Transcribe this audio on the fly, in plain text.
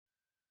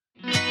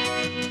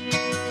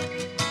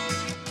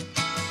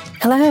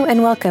Hello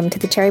and welcome to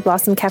the Cherry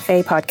Blossom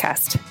Cafe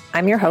podcast.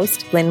 I'm your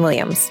host, Lynn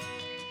Williams.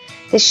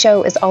 This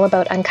show is all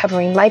about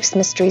uncovering life's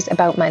mysteries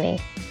about money.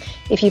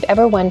 If you've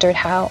ever wondered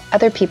how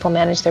other people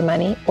manage their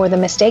money or the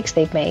mistakes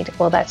they've made,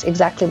 well, that's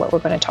exactly what we're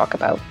going to talk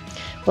about.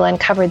 We'll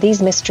uncover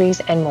these mysteries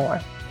and more.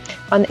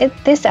 On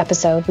this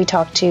episode, we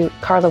talk to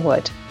Carla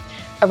Wood,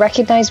 a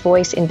recognized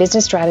voice in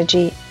business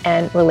strategy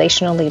and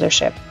relational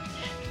leadership.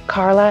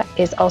 Carla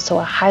is also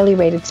a highly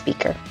rated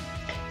speaker.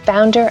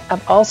 Founder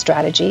of All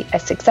Strategy, a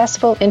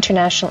successful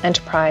international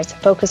enterprise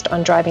focused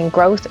on driving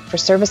growth for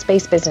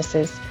service-based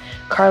businesses,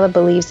 Carla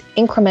believes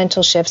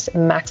incremental shifts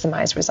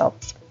maximize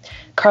results.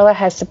 Carla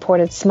has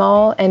supported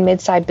small and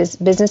mid-sized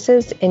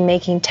businesses in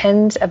making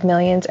tens of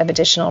millions of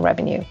additional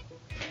revenue.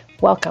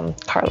 Welcome,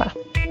 Carla.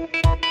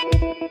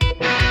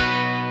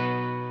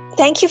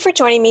 Thank you for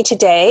joining me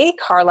today,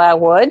 Carla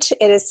Wood.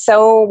 It is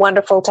so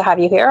wonderful to have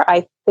you here.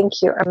 I think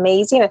you're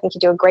amazing. I think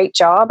you do a great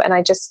job, and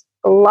I just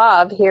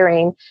love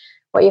hearing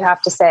what you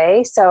have to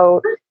say.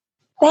 So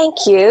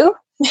thank you.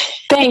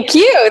 Thank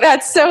you.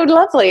 That's so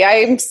lovely.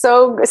 I'm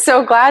so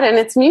glad, and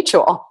it's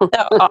mutual. Oh,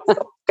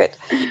 awesome. Good.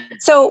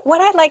 So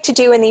what I'd like to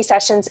do in these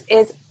sessions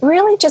is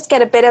really just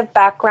get a bit of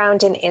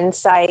background and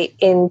insight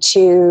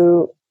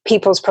into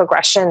people's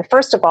progression,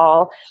 first of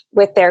all,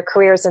 with their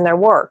careers and their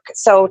work.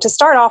 So to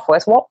start off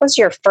with, what was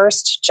your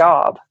first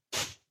job?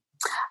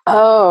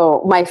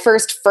 Oh, my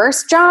first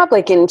job,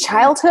 like in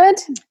childhood?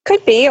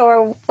 Could be,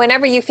 or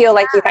whenever you feel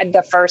like you had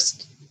the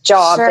first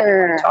job that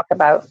you want to talk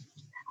about.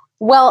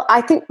 Well,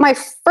 I think my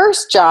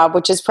first job,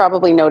 which is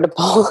probably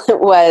notable,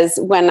 was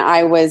when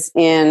I was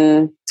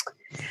in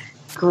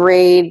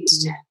grade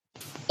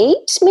 8,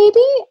 maybe.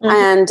 Mm-hmm.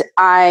 And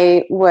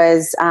I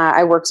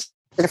worked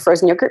at a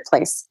frozen yogurt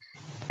place.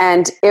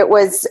 And it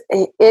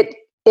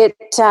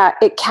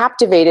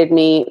captivated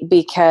me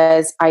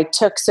because I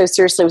took so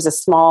seriously. It was a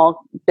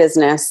small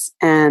business,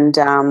 and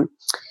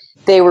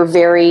they were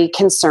very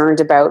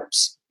concerned about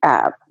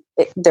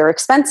their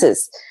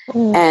expenses.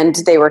 Mm. And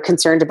they were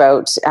concerned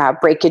about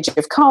breakage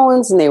of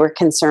cones, and they were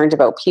concerned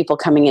about people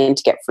coming in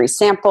to get free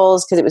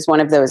samples, because it was one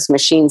of those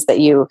machines that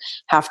you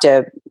have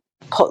to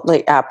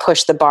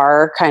push the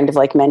bar, kind of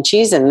like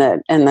Menchie's, and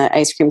the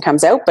ice cream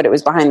comes out, but it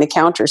was behind the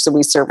counter, so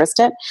we serviced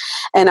it.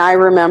 And I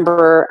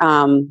remember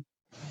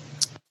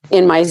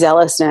in my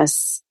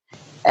zealousness,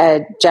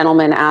 a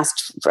woman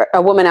asked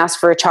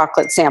for a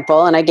chocolate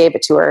sample, and I gave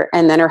it to her.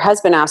 And then her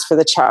husband asked for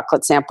the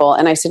chocolate sample,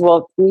 and I said,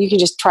 well, you can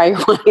just try your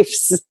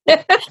wife's.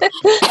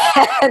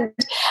 And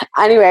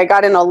anyway, I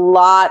got in a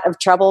lot of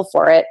trouble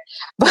for it.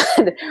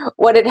 But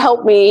what it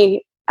helped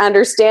me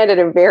understand at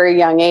a very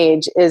young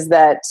age is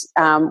that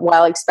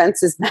while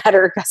expenses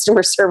matter,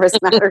 customer service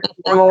matters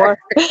more.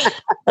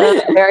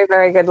 Very,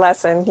 very good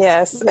lesson.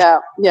 Yes.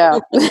 Yeah.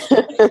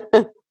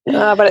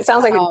 But it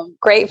sounds like a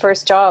great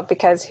first job,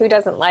 because who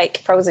doesn't like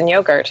frozen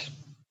yogurt?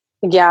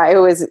 Yeah, it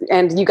was,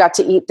 and you got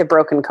to eat the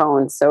broken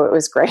cones, so it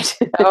was great.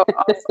 Oh,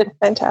 awesome.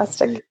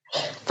 Fantastic.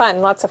 Fun,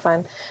 lots of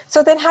fun.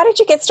 So then how did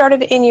you get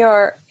started in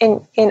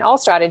in All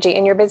Strategy,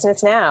 in your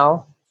business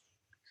now?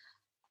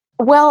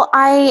 Well,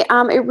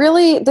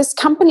 this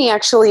company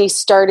actually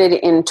started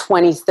in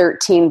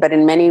 2013, but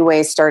in many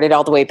ways started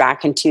all the way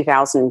back in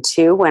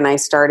 2002 when I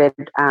started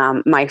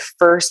my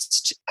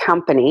first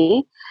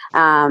company.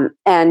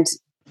 And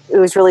it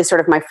was really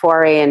sort of my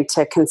foray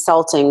into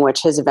consulting,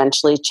 which has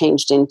eventually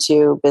changed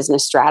into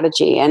business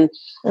strategy. And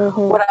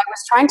what I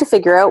was trying to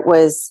figure out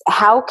was,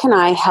 how can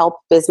I help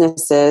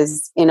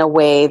businesses in a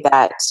way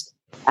that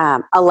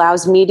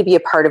allows me to be a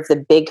part of the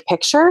big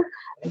picture,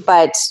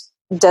 but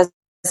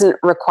doesn't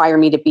require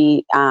me to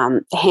be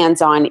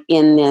hands-on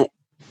in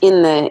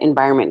the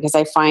environment? Because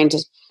I find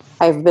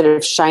I have a bit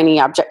of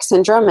shiny object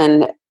syndrome,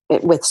 and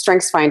with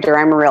StrengthsFinder,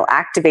 I'm a real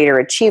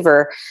activator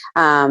achiever,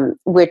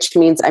 which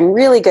means I'm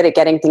really good at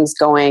getting things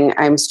going.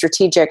 I'm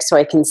strategic, so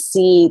I can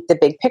see the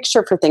big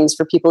picture for things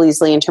for people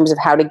easily in terms of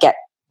how to get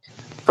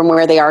from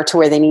where they are to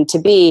where they need to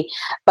be.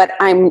 But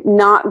I'm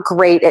not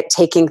great at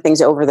taking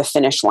things over the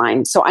finish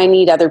line. So I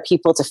need other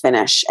people to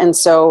finish. And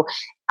so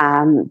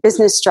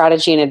business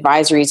strategy and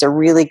advisory is a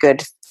really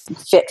good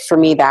fit for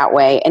me that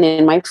way. And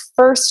in my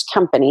first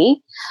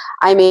company,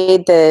 I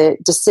made the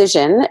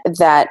decision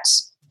that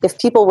if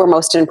people were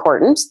most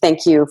important,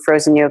 thank you,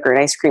 frozen yogurt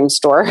ice cream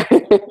store,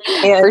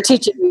 for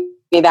teaching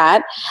me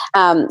that,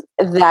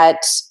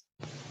 that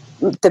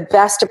the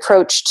best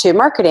approach to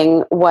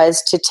marketing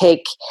was to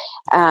take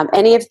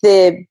any of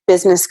the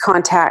business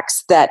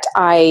contacts that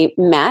I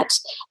met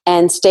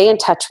and stay in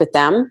touch with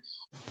them.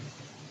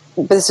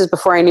 But this was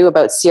before I knew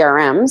about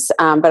CRMs,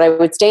 but I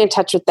would stay in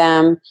touch with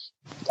them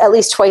at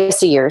least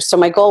twice a year. So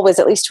my goal was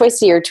at least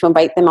twice a year to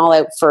invite them all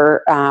out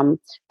for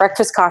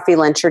breakfast, coffee,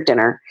 lunch, or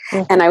dinner.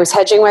 Mm-hmm. And I was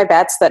hedging my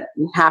bets that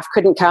half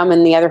couldn't come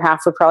and the other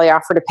half would probably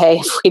offer to pay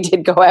if we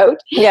did go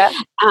out. Yeah.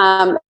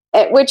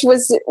 which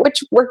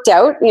worked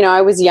out.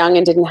 I was young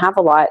and didn't have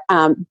a lot.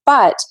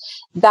 But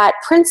that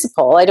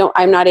principle,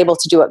 I'm not able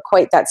to do it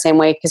quite that same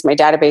way because my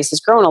database has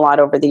grown a lot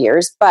over the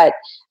years. But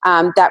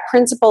that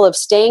principle of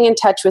staying in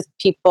touch with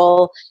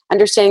people,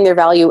 understanding their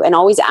value, and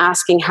always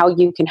asking how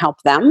you can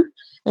help them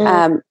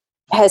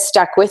has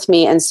stuck with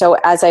me. And so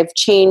as I've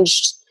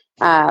changed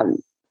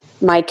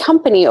my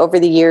company over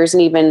the years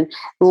and even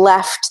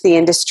left the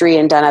industry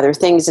and done other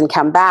things and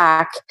come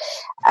back,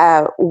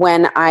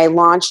 when I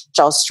launched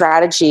Gel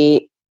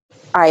Strategy,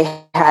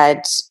 I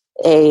had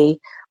a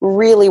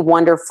really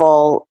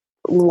wonderful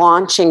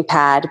launching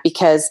pad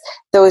because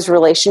those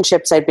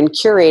relationships I'd been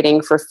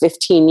curating for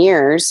 15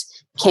 years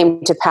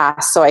came to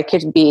pass. So I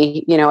could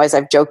be, as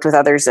I've joked with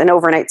others, an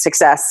overnight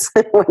success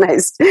when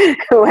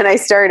I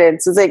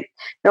started. So it's like,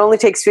 it only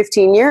takes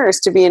 15 years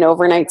to be an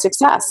overnight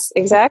success.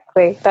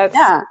 Exactly.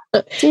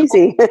 It's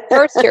easy.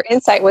 First, your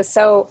insight was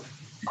so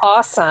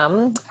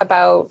awesome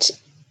about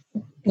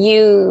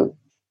you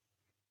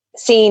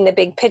seeing the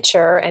big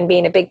picture and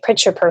being a big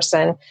picture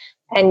person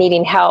and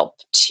needing help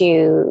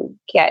to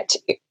get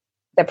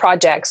the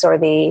projects or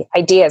the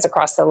ideas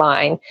across the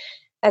line.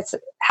 That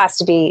has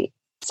to be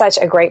such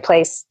a great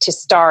place to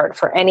start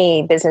for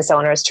any business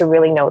owners to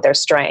really know their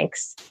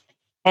strengths.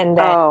 And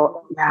then,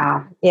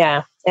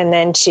 and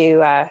then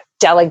to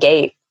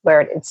delegate where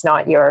it's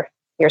not your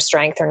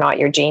strength or not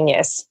your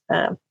genius.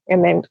 And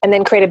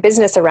then create a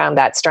business around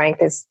that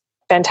strength is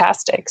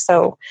fantastic.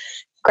 So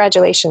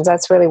congratulations.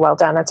 That's really well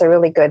done. That's a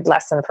really good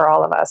lesson for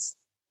all of us.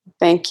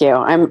 Thank you.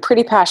 I'm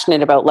pretty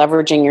passionate about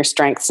leveraging your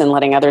strengths and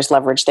letting others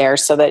leverage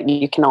theirs so that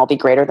you can all be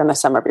greater than the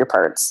sum of your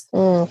parts.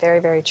 Very,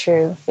 very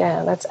true.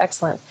 Yeah, that's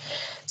excellent.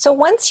 So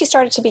once you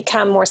started to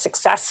become more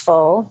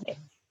successful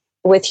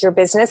with your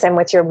business and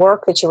with your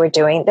work that you were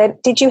doing,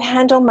 did you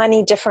handle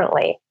money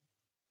differently?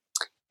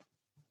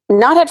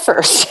 Not at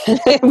first,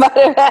 but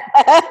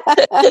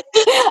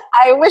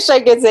I wish I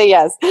could say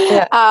yes.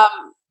 Yeah.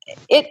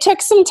 It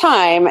took some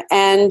time,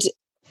 and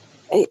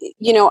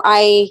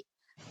I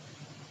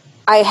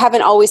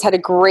haven't always had a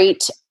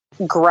great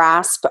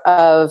grasp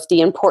of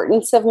the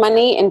importance of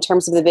money in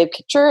terms of the big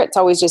picture. It's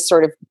always just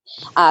sort of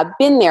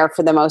been there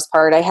for the most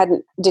part. I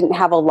didn't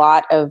have a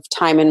lot of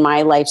time in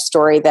my life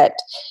story that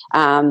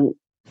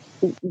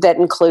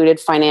included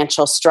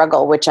financial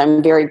struggle, which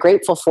I'm very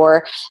grateful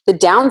for. The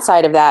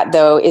downside of that,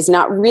 though, is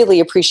not really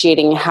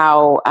appreciating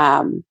how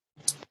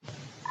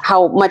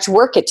much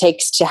work it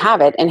takes to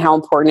have it and how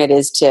important it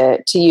is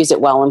to use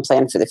it well and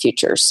plan for the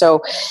future.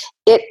 So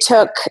it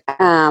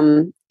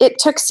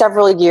took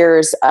several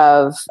years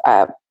of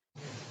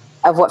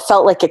what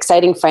felt like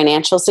exciting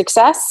financial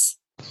success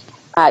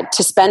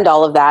to spend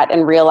all of that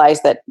and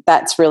realize that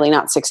that's really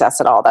not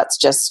success at all. That's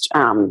just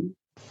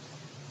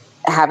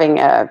having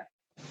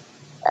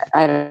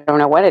I don't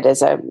know what it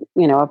is, a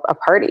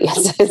party.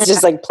 It's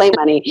just like play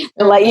money.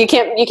 Like you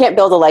can't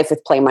build a life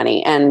with play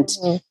money. And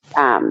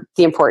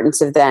the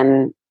importance of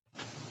then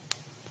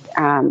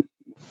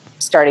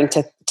starting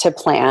to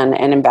plan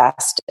and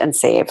invest and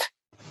save.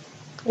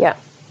 Yeah.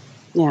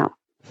 Yeah.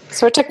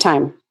 So it took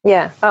time.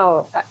 Yeah.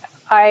 Oh,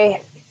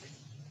 I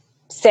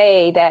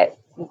say that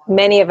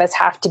many of us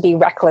have to be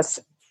reckless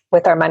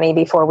with our money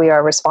before we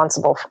are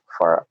responsible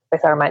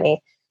with our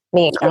money.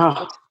 Me included.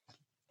 Oh.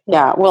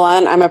 Yeah, well,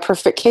 I'm a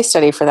perfect case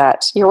study for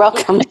that. You're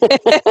welcome.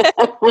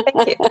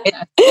 Thank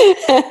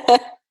you.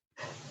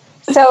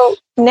 So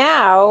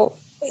now,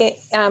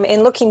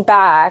 in looking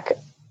back,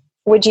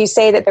 would you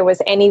say that there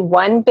was any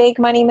one big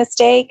money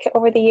mistake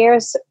over the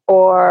years,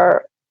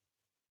 or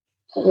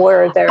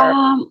were there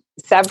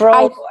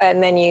several,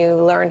 and then you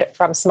learned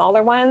from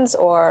smaller ones,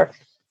 or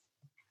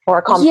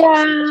a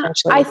combination?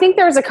 Yeah, I think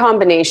there was a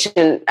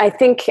combination. I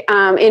think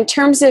in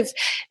terms of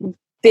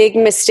big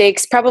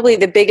mistakes, probably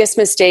the biggest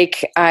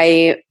mistake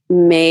I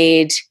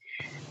made,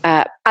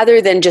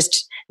 other than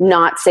just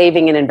not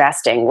saving and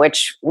investing,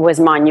 which was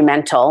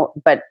monumental,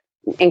 but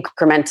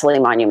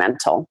incrementally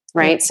monumental,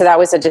 right? Mm-hmm. So that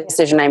was a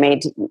decision I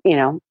made,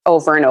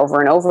 over and over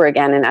and over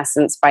again, in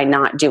essence, by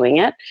not doing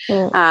it.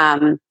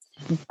 Mm-hmm.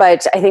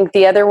 But I think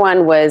the other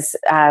one was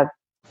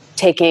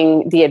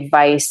taking the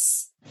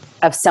advice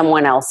of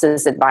someone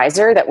else's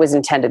advisor that was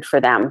intended for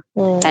them,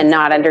 and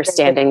not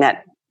understanding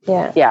that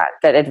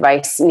that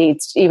advice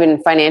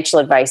even financial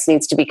advice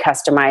needs to be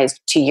customized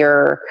to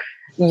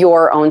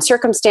your own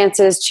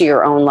circumstances, to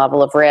your own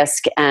level of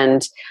risk.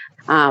 And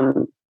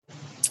and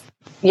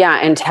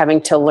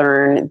having to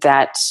learn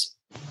that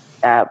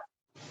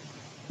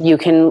you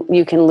can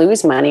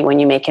lose money when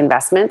you make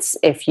investments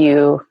if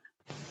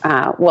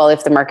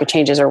if the market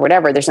changes or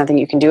whatever. There's nothing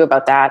you can do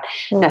about that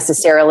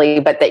necessarily,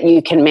 but that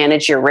you can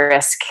manage your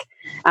risk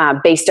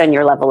based on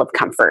your level of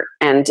comfort.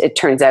 And it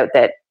turns out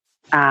that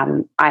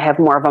I have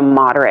more of a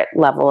moderate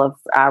level of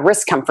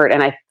risk comfort,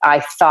 and I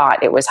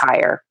thought it was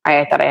higher.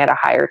 I thought I had a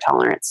higher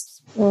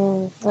tolerance.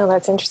 Oh,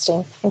 that's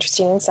interesting.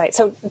 Interesting insight.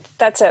 So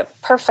that's a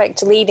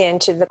perfect lead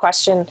into the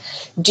question,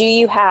 do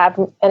you have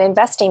an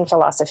investing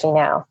philosophy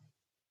now?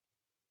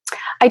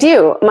 I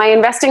do. My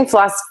investing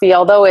philosophy,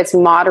 although it's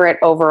moderate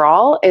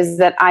overall, is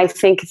that I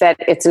think that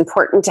it's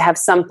important to have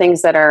some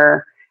things that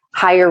are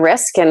higher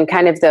risk and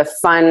kind of the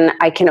fun,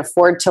 I can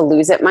afford to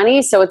lose it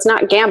money. So it's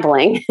not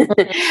gambling,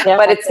 Yeah.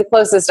 but it's the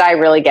closest I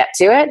really get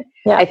to it.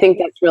 Yeah. I think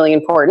that's really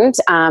important.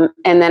 And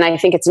then I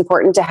think it's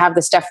important to have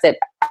the stuff that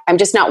I'm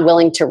just not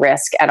willing to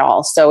risk at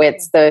all. So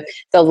it's the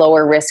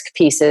lower risk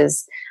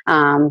pieces.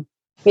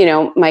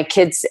 My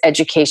kids'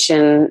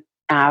 education,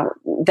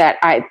 that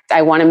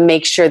I want to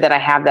make sure that I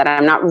have that.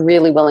 I'm not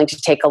really willing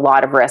to take a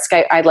lot of risk.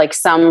 I like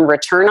some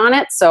return on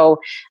it. So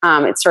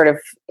it's sort of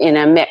in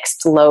a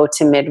mixed low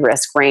to mid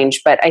risk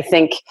range. But I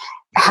think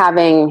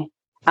having,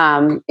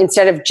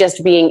 instead of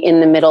just being in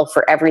the middle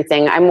for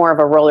everything, I'm more of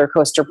a roller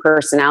coaster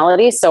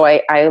personality. So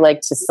I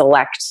like to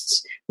select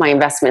my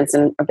investments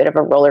in a bit of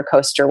a roller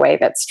coaster way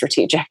that's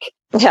strategic.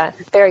 Yeah,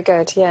 very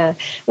good. Yeah.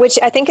 Which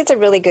I think is a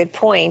really good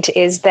point,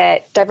 is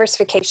that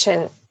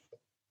diversification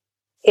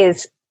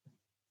is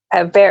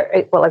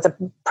it's a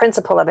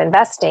principle of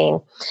investing,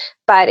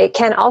 but it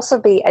can also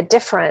be a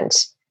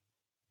different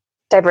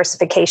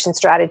diversification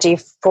strategy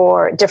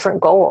for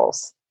different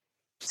goals.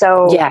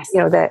 So, yes.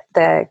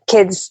 The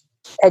kids'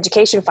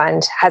 education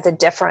fund has a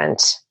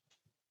different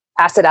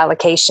asset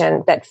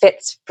allocation that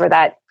fits for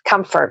that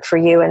comfort for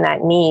you and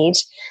that need,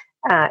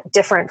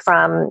 different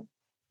from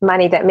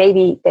money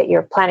that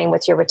you're planning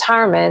with your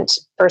retirement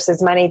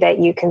versus money that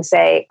you can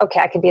say, okay,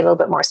 I can be a little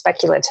bit more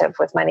speculative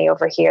with money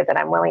over here that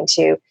I'm willing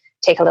to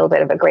take a little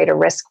bit of a greater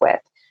risk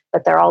with.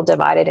 But they're all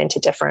divided into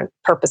different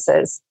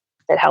purposes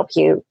that help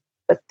you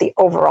with the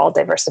overall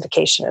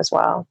diversification as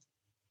well.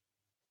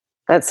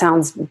 That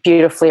sounds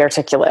beautifully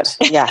articulate.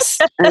 Yes.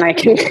 And I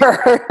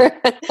concur.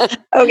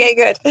 Okay,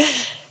 good.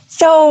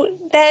 So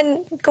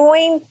then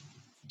going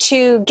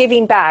to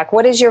giving back,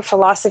 what is your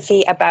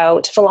philosophy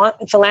about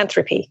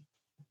philanthropy?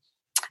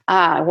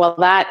 Well,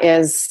 that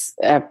is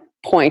a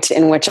point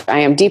in which I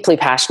am deeply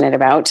passionate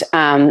about.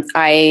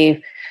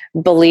 I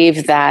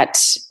believe that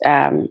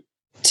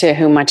to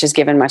whom much is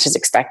given, much is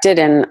expected,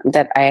 and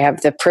that I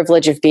have the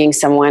privilege of being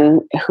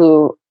someone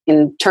who,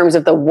 in terms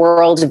of the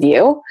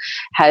worldview,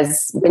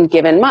 has been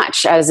given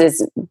much, as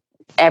is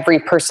every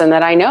person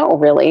that I know,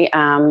 really.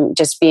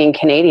 Just being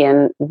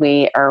Canadian,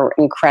 we are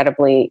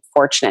incredibly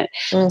fortunate.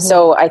 Mm-hmm.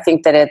 So I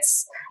think that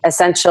it's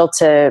essential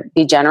to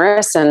be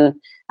generous. And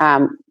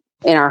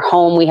in our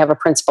home, we have a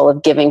principle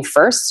of giving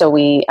first. So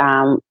we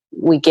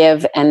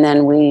give, and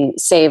then we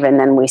save, and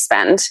then we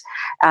spend.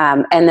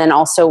 And then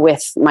also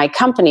with my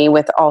company,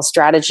 with All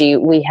Strategy,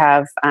 we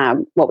have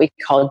what we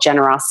call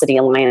generosity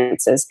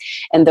alliances.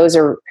 And those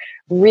are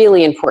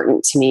really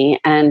important to me.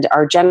 And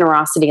our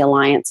generosity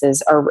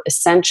alliances are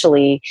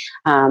essentially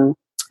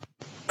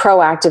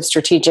proactive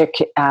strategic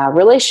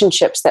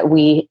relationships that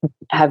we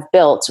have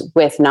built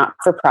with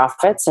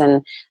not-for-profits.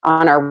 And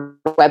on our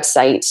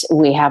website,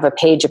 we have a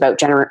page about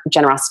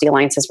generosity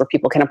alliances where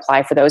people can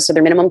apply for those. So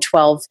they're minimum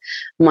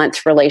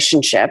 12-month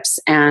relationships,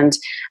 and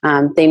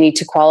they need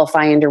to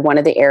qualify under one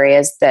of the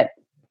areas that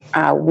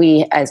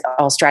we as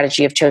All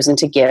Strategy have chosen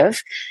to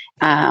give.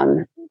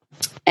 And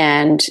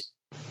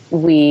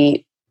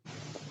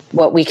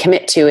what we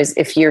commit to is,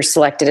 if you're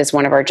selected as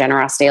one of our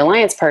Generosity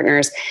Alliance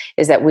partners,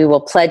 is that we will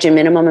pledge a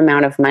minimum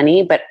amount of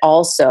money, but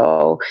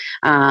also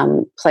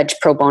pledge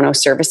pro bono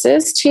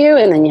services to you.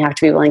 And then you have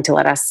to be willing to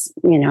let us,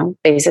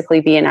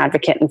 basically be an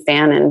advocate and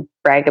fan and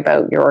brag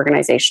about your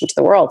organization to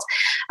the world.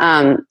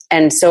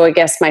 And so I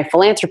guess my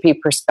philanthropy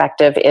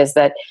perspective is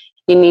that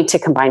you need to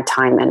combine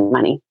time and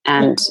money.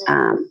 And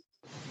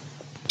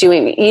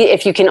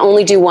if you can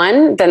only do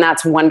one, then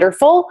that's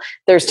wonderful.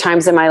 There's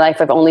times in my life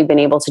I've only been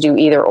able to do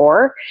either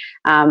or,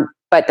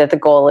 but that the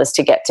goal is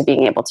to get to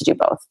being able to do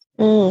both.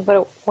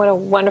 What a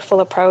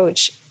wonderful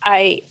approach.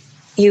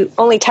 You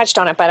only touched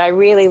on it, but I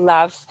really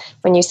love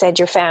when you said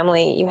your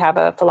family, you have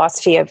a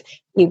philosophy of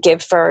you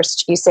give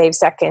first, you save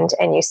second,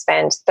 and you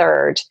spend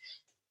third,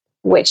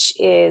 which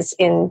is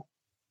in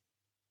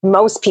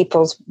most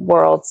people's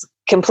worlds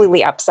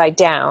completely upside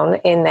down,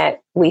 in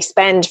that we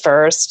spend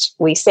first,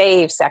 we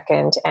save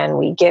second, and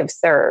we give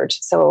third.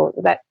 So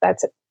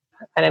that's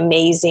an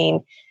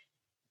amazing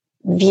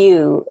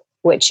view,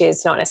 which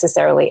is not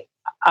necessarily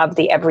of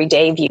the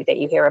everyday view that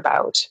you hear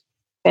about.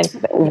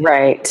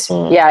 Right.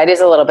 Yeah, it is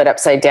a little bit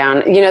upside down.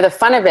 The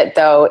fun of it,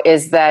 though,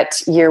 is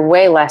that you're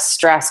way less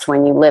stressed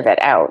when you live it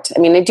out. I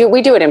mean,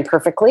 we do it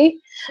imperfectly,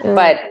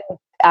 but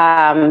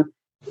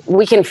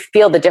we can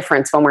feel the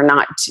difference when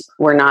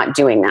we're not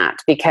doing that,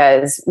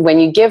 because when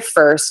you give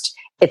first,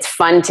 it's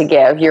fun to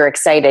give. You're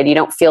excited. You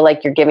don't feel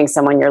like you're giving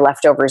someone your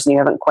leftovers and you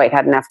haven't quite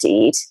had enough to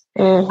eat.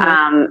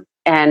 Mm-hmm.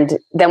 And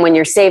then when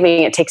you're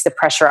saving, it takes the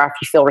pressure off.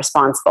 You feel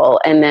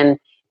responsible. And then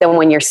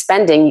when you're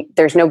spending,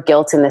 there's no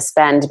guilt in the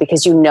spend,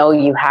 because you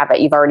have it.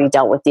 You've already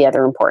dealt with the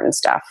other important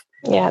stuff.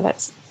 Yeah,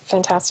 that's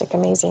fantastic.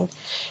 Amazing.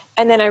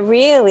 And then I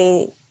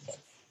really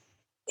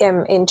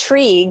am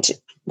intrigued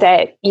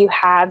that you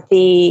have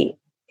what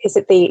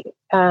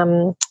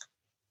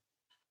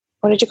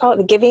did you call it?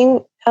 The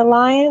Giving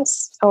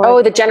Alliance?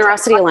 The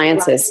Generosity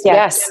Alliances. Yeah,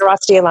 yes.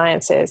 Generosity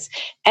Alliances.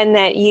 And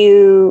that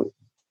you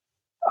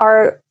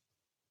are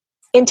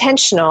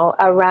intentional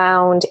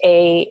around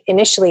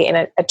initially in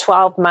a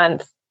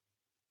 12-month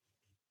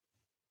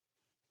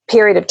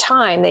period of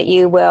time that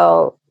you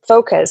will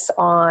focus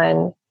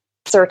on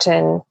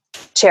certain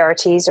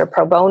charities or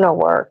pro bono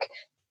work.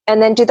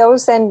 And then do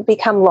those then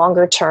become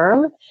longer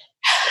term?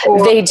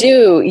 They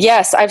do.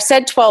 Yes. I've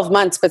said 12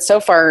 months, but so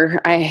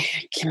far I'm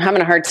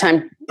having a hard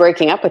time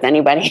breaking up with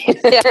anybody. As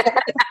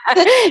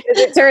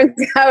it turns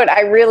out,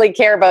 I really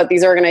care about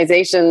these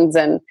organizations.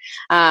 And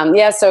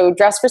so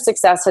Dress for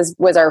Success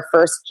was our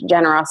first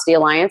Generosity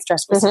Alliance,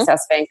 Dress for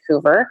Success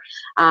Vancouver.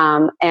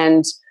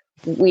 And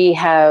we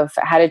have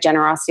had a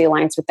Generosity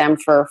Alliance with them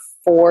for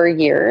 4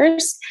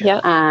 years.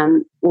 Yeah.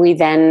 We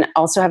then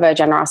also have a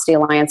Generosity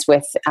Alliance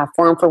with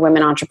Forum for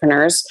Women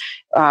Entrepreneurs.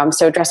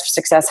 So Dress for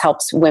Success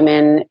helps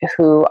women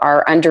who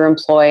are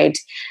underemployed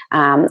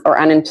or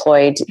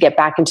unemployed get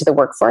back into the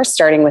workforce,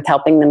 starting with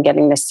helping them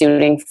getting the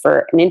suiting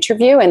for an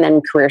interview, and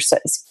then career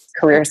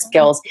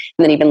skills,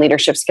 and then even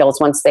leadership skills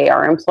once they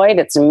are employed.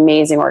 It's an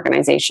amazing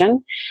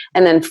organization.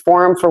 And then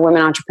Forum for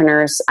Women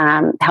Entrepreneurs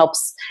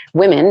helps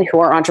women who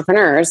are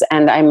entrepreneurs,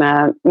 and I'm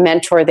a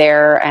mentor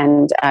there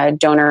and a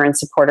donor and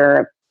supporter.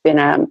 I've been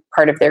a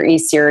part of their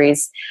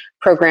E-Series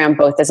program,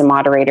 both as a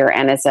moderator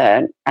and as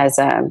a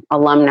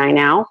alumni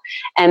now.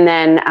 And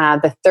then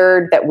the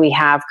third that we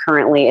have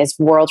currently is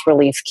World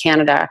Relief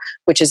Canada,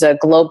 which is a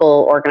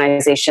global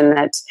organization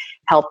that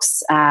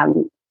helps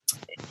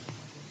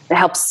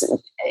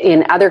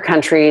in other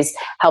countries,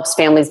 helps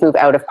families move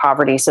out of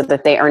poverty so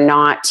that they are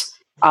not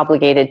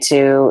obligated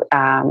to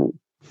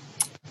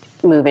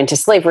move into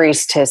slavery,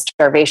 to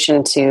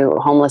starvation, to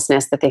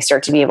homelessness, that they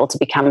start to be able to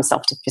become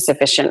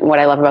self-sufficient. And what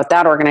I love about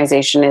that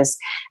organization is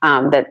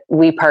that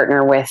we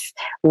partner with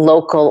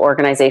local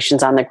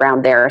organizations on the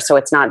ground there. So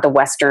it's not the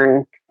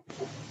Western,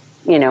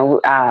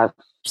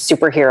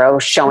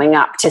 superhero showing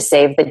up to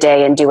save the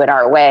day and do it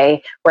our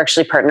way. We're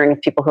actually partnering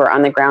with people who are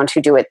on the ground who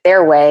do it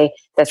their way,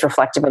 that's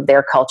reflective of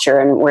their culture,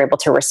 and we're able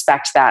to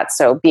respect that.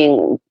 So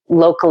being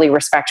locally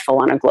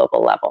respectful on a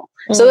global level.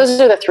 Mm-hmm. So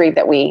those are the three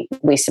that we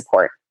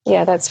support.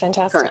 Yeah, that's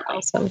fantastic. Currently.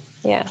 Awesome.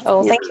 Yeah.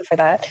 Oh, thank you for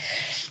that.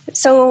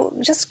 So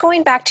just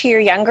going back to your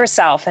younger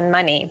self and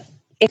money,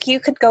 if you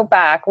could go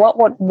back,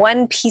 what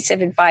one piece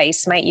of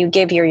advice might you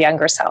give your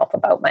younger self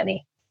about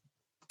money?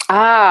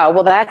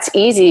 Well, that's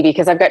easy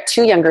because I've got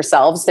two younger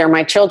selves. They're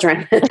my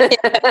children.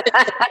 They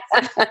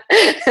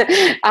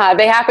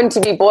happen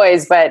to be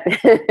boys, but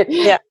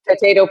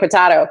potato.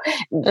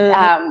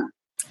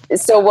 Mm-hmm.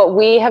 So what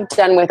we have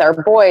done with our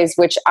boys,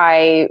 which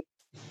I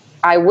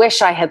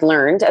wish I had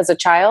learned as a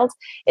child,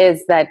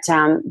 is that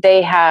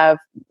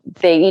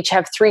they each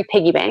have 3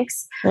 piggy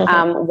banks.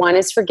 Mm-hmm. One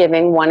is for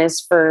giving, one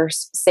is for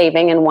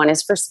saving, and one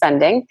is for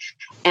spending.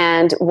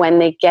 And when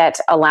they get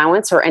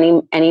allowance or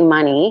any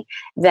money,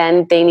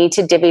 then they need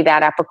to divvy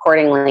that up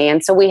accordingly.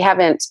 And so we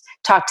haven't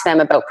talked to them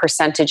about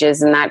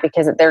percentages and that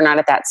because they're not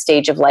at that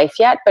stage of life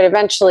yet, but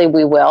eventually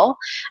we will.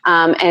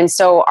 And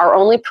so our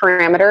only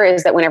parameter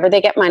is that whenever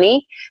they get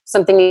money,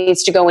 something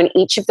needs to go in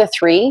each of the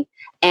 3.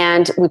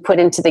 And we put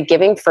into the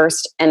giving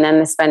first, and then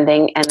the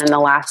spending, and then the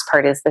last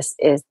part then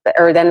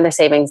the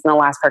savings, and the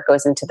last part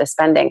goes into the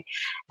spending.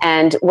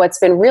 And what's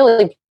been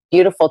really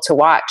beautiful to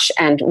watch,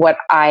 and what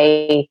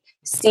I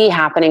see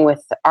happening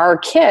with our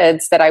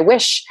kids that I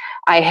wish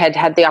I had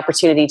had the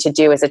opportunity to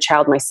do as a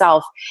child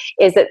myself,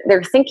 is that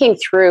they're thinking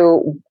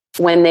through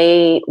when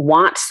they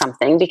want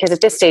something, because at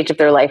this stage of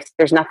their life,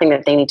 there's nothing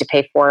that they need to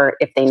pay for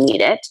if they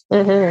need it.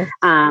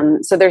 Mm-hmm.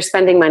 So their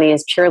spending money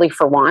is purely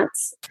for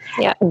wants.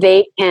 Yeah.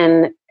 They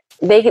can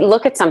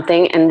look at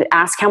something and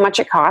ask how much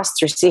it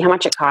costs or see how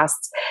much it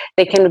costs.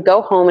 They can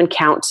go home and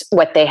count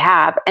what they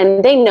have,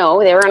 and they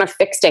know they're on a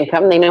fixed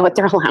income. They know what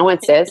their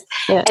allowance is,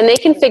 and they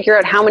can figure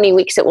out how many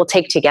weeks it will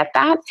take to get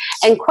that.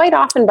 And quite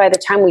often by the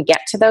time we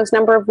get to those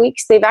number of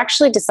weeks, they've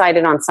actually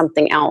decided on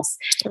something else.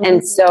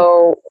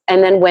 Mm-hmm.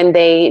 And then when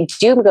they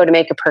do go to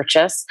make a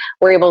purchase,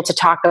 we're able to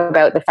talk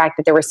about the fact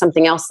that there was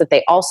something else that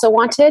they also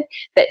wanted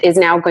that is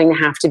now going to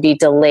have to be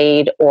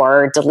delayed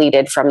or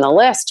deleted from the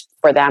list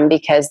for them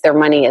because their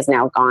money is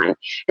now gone.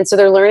 And so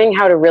they're learning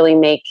how to really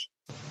make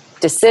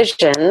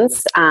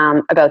decisions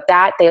about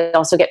that. They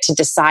also get to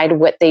decide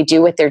what they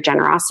do with their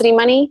generosity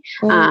money.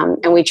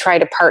 Mm-hmm. And we try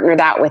to partner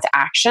that with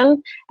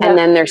action. And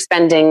then their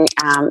spending,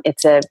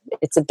 it's a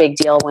big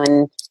deal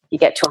when you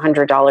get to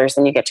 $100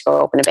 and you get to go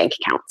open a bank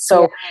account.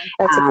 So,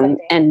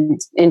 and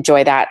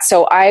enjoy that.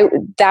 So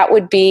that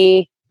would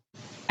be,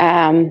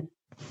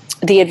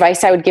 the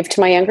advice I would give to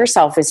my younger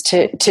self is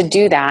to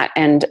do that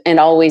and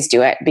always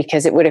do it,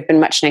 because it would have been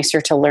much nicer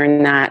to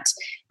learn that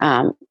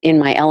in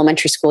my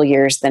elementary school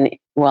years than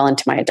well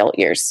into my adult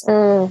years.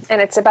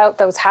 And it's about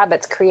those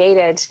habits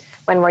created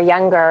when we're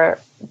younger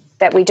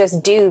that we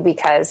just do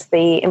because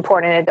the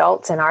important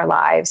adults in our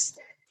lives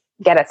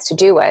get us to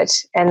do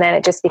it. And then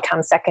it just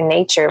becomes second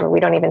nature. We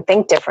don't even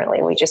think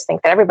differently. We just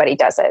think that everybody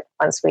does it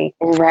once we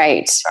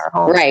leave our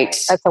home. Right.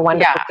 That's a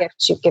wonderful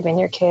gift you've given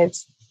your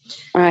kids.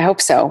 I hope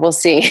so. We'll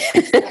see.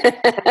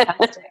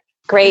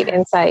 Great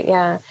insight.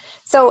 Yeah.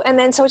 So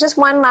just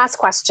one last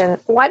question.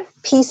 What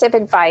piece of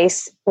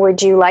advice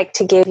would you like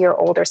to give your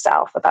older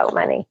self about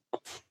money?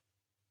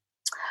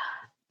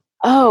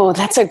 Oh,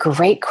 that's a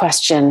great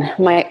question.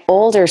 My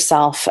older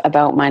self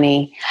about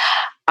money.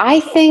 I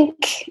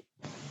think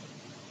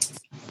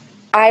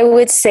I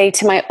would say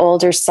to my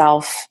older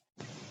self,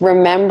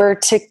 remember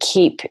to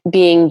keep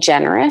being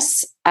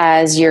generous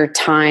as your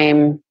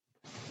time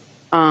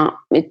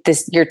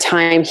your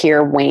time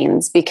here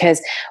wanes,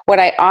 because what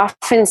I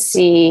often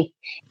see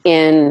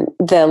in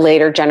the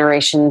later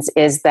generations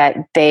is that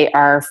they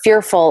are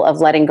fearful of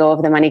letting go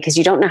of the money because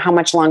you don't know how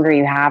much longer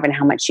you have and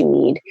how much you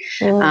need.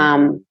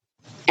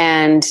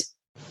 And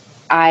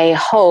I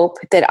hope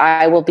that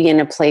I will be in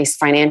a place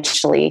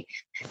financially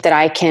that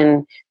I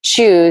can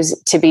choose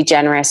to be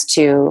generous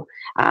to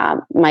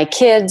my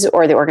kids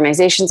or the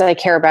organizations that I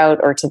care about,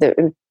 or to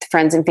the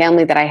friends and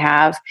family that I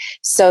have,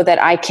 so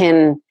that I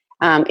can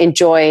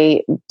enjoy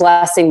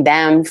blessing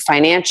them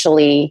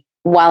financially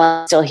while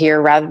I'm still here,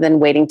 rather than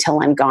waiting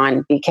till I'm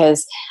gone.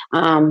 Because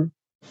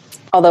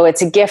although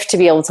it's a gift to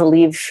be able to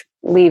leave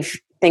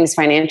things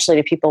financially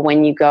to people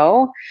when you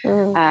go,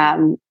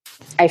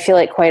 I feel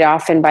like quite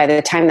often by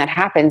the time that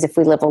happens, if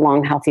we live a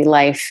long, healthy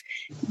life,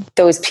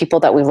 those people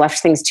that we've left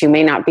things to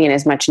may not be in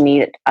as much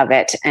need of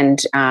it.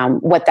 And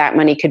what that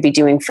money could be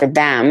doing for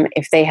them,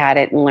 if they had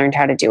it and learned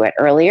how to do it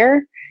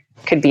earlier,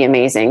 could be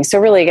amazing. So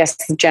really, I guess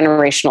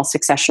generational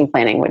succession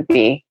planning would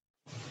be,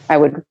 I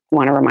would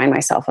want to remind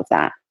myself of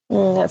that.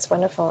 That's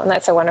wonderful. And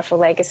that's a wonderful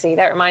legacy.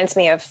 That reminds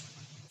me of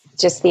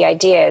just the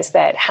idea is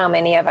that how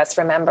many of us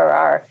remember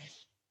our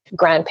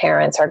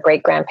grandparents, our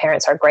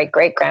great-grandparents, our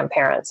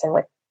great-great-grandparents. And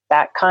with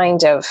that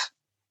kind of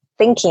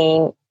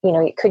thinking,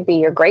 it could be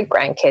your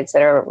great-grandkids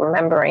that are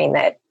remembering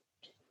that,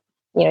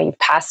 you've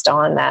passed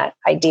on that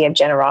idea of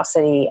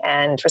generosity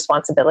and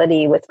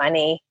responsibility with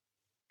money.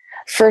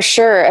 For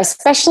sure,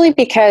 especially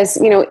because,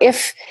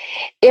 if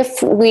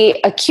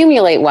we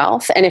accumulate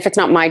wealth, and if it's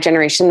not my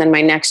generation, then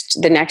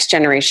the next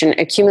generation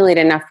accumulate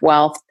enough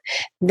wealth,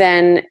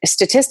 then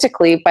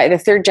statistically by the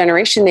third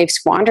generation, they've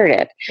squandered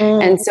it.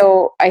 And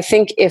so I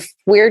think if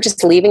we're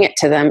just leaving it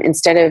to them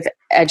instead of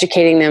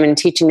educating them and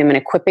teaching them and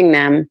equipping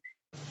them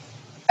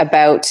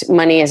about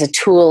money as a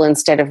tool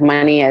instead of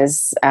money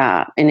as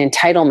an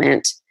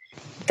entitlement,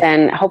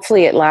 then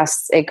hopefully it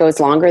goes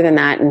longer than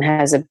that and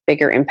has a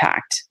bigger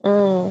impact.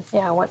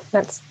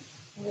 That's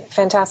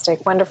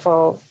fantastic.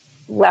 Wonderful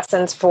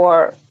lessons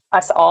for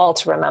us all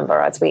to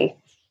remember as we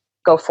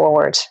go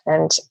forward.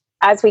 And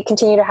as we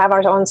continue to have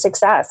our own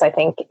success, I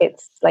think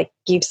it's like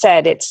you've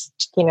said, it's,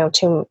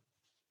 too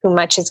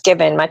much is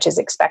given, much is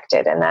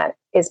expected. And that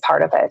is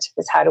part of it,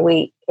 is how do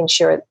we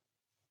ensure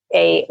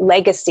a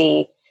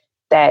legacy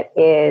that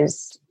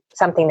is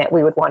something that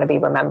we would want to be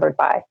remembered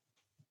by.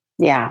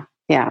 Yeah.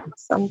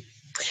 Awesome.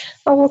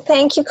 Oh, well,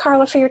 thank you,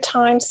 Carla, for your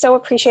time. So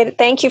appreciate it.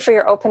 Thank you for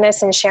your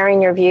openness and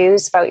sharing your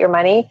views about your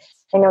money.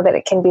 I know that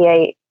it can be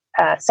a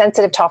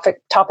sensitive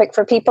topic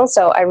for people.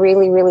 So I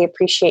really, really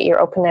appreciate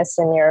your openness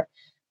and your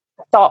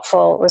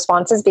thoughtful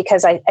responses,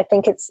 because I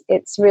think it's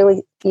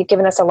really, you've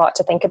given us a lot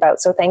to think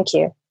about. So thank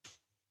you.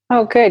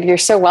 Oh, good. You're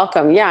so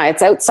welcome. Yeah,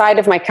 it's outside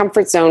of my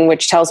comfort zone,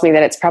 which tells me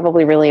that it's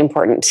probably really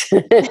important.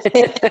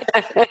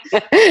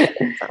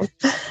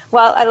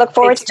 Well, I look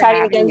forward to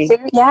chatting again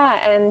soon.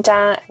 Yeah, and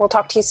we'll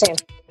talk to you soon.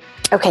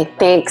 Okay,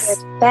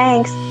 thanks.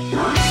 Thanks.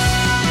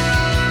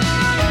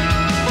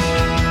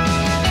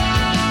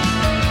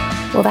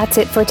 Well, that's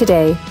it for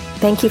today.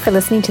 Thank you for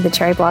listening to the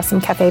Cherry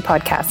Blossom Cafe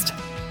podcast.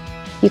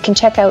 You can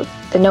check out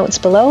the notes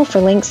below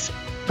for links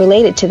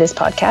related to this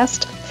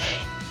podcast.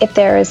 If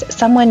there is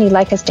someone you'd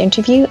like us to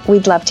interview,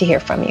 we'd love to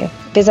hear from you.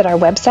 Visit our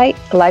website,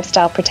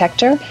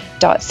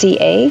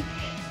 lifestyleprotector.ca,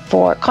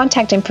 for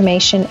contact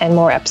information and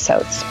more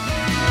episodes.